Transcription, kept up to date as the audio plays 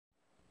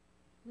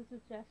This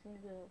is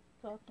Jacksonville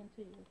talking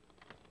to you.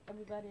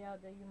 Everybody out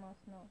there, you must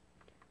know.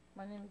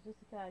 My name is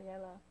Jessica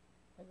Ayala.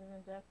 I live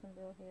in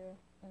Jacksonville here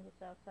in the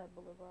Southside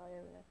Boulevard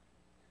area.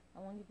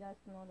 I want you guys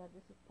to know that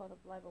this is part of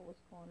life of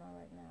what's going on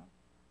right now.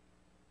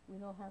 We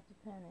don't have to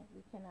panic.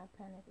 We cannot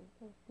panic. We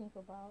can't think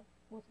about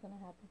what's going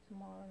to happen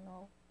tomorrow.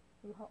 No.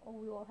 All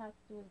we all have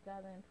to do is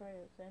gather in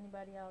prayer. So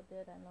anybody out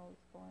there that knows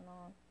what's going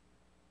on,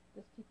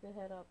 just keep your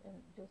head up and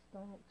just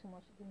don't look too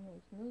much at the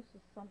news. News is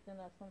something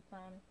that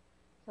sometimes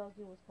tells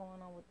you what's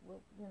going on with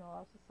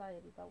our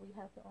society, but we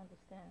have to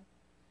understand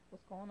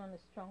what's going on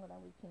is stronger than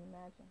we can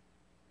imagine.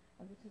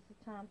 And this is the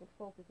time to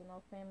focus on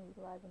our family's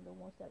lives and the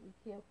ones that we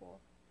care for.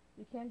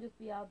 You can't just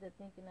be out there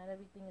thinking that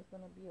everything is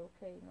going to be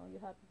okay. No, you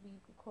have to be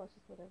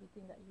cautious with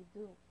everything that you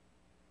do.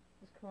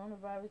 This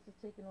coronavirus is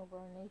taking over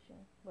our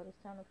nation, but it's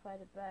time to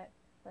fight it back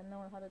by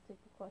knowing how to take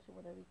precaution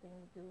with everything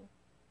you do.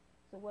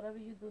 So whatever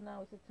you do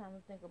now is the time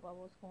to think about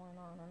what's going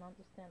on and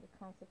understand the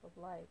concept of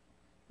life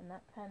and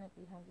not panic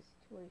behind the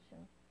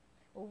situation.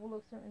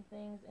 Overlook certain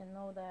things and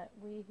know that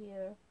we're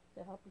here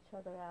to help each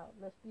other out.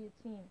 Let's be a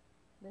team.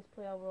 Let's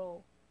play our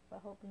role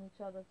by helping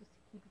each other just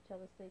to keep each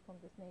other safe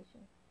from this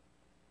nation.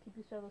 Keep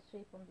each other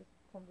safe from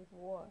this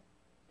war.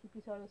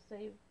 Keep each other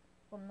safe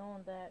from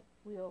knowing that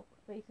we are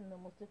facing the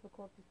most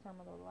difficult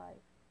time of our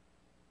life.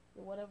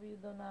 So whatever you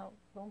do now,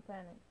 don't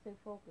panic. Stay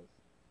focused.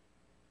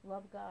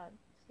 Love God.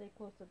 Stay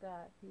close to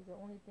God. He's the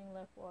only thing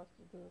left for us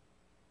to do.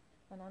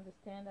 And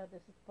understand that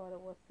this is part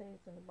of what says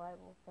in the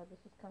Bible, that this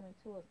is coming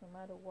to us no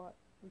matter what.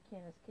 We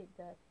can't escape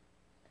death.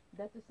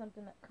 Death is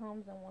something that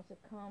comes, and once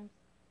it comes,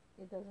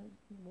 it doesn't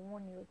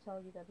warn you or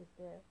tell you that it's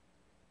there.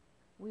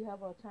 We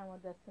have our time, our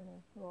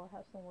destiny. We all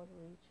have somewhere to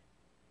reach.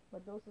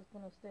 But those that's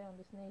going to stay on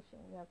this nation,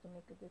 we have to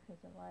make a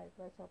difference in life.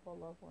 Let's help our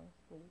loved ones,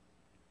 please.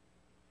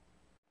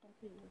 Thank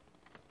you.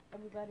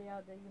 Everybody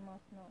out there, you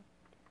must know.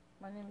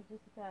 My name is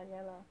Jessica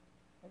Ayala.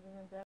 I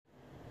live in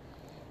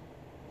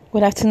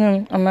Good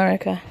afternoon,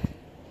 America.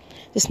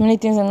 There's many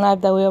things in life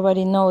that we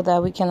already know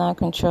that we cannot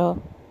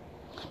control.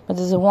 But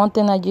there's the one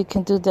thing that you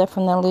can do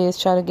definitely is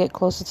try to get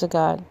closer to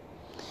God.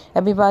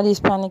 Everybody is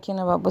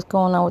panicking about what's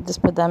going on with this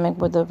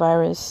pandemic, with the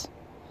virus.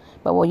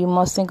 But what you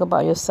must think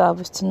about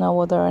yourself is to know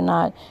whether or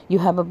not you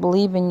have a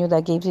belief in you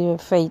that gives you a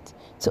faith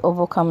to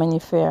overcome any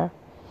fear.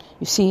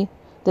 You see,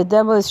 the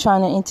devil is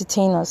trying to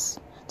entertain us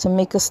to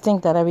make us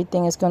think that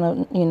everything is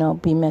going to,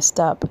 be messed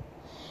up.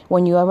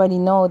 When you already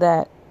know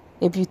that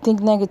if you think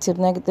negative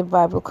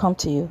vibe will come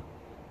to you.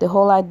 The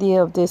whole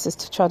idea of this is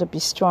to try to be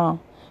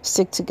strong,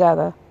 stick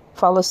together,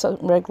 follow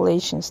certain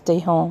regulations, stay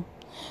home.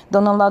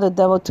 Don't allow the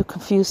devil to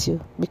confuse you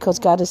because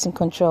God is in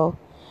control.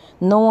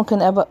 No one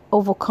can ever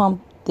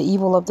overcome the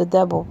evil of the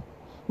devil.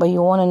 But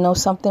you want to know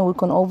something? We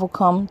can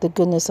overcome the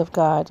goodness of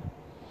God.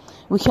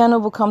 We can't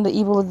overcome the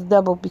evil of the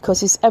devil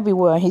because he's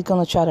everywhere and he's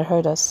going to try to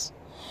hurt us.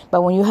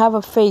 But when you have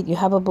a faith, you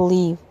have a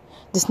belief,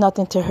 there's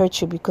nothing to hurt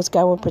you because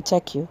God will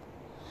protect you.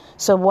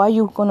 So why are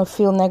you going to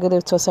feel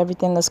negative towards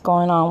everything that's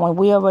going on when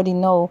we already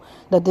know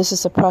that this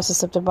is a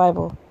process of the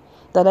Bible?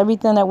 That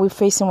everything that we're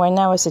facing right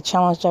now is a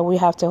challenge that we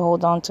have to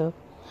hold on to.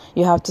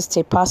 You have to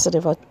stay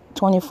positive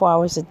 24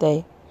 hours a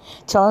day.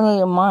 Telling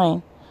your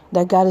mind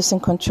that God is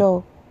in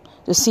control.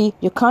 You see,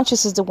 your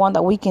conscience is the one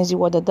that weakens you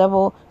where the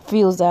devil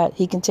feels that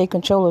he can take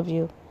control of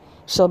you.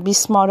 So be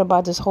smart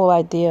about this whole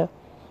idea.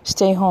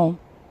 Stay home.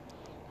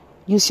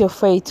 Use your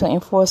faith to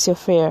enforce your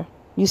fear.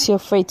 Use your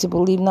faith to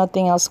believe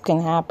nothing else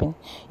can happen.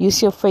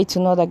 Use your faith to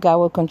know that God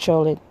will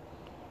control it.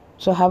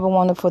 So have a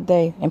wonderful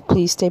day, and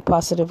please stay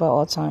positive at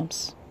all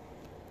times.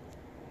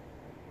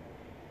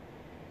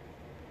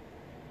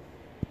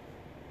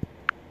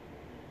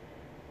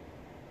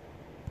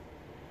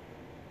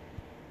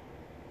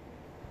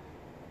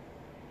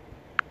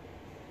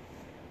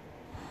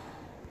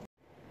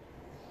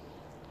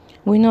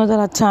 We know that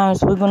at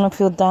times we're going to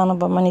feel down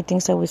about many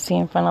things that we see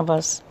in front of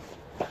us.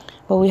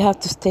 But we have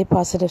to stay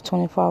positive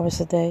 24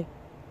 hours a day.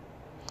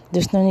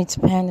 There's no need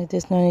to panic.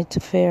 There's no need to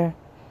fear.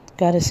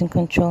 God is in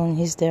control and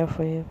he's there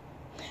for you.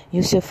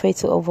 Use your faith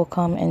to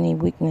overcome any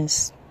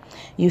weakness.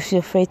 Use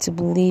your faith to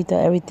believe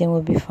that everything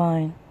will be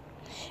fine.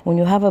 When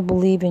you have a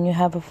belief and you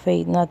have a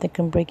faith, nothing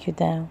can break you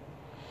down.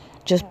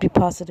 Just be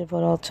positive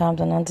at all times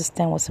and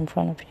understand what's in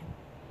front of you.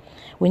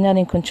 We're not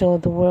in control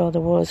of the world. The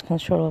world is in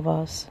control of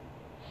us.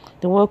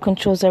 The world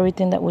controls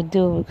everything that we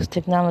do because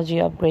technology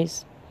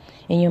upgrades.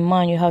 In your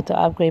mind, you have to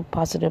upgrade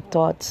positive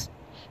thoughts.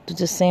 Do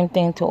the same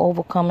thing to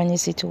overcome any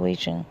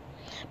situation.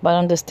 But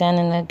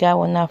understanding that God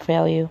will not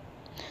fail you.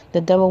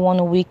 The devil want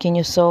to weaken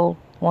your soul,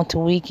 want to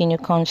weaken your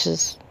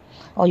conscience.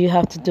 All you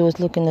have to do is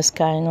look in the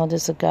sky and know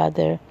there's a God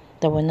there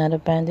that will not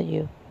abandon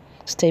you.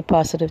 Stay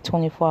positive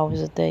 24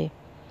 hours a day.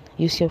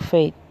 Use your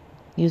faith.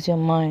 Use your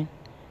mind.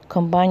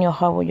 Combine your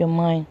heart with your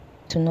mind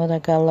to know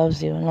that God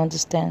loves you and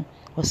understand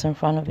what's in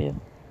front of you.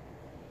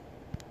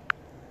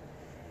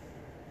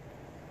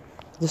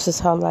 This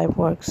is how life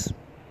works.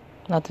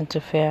 Nothing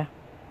to fear.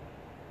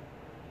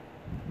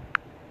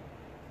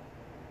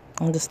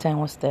 Understand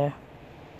what's there.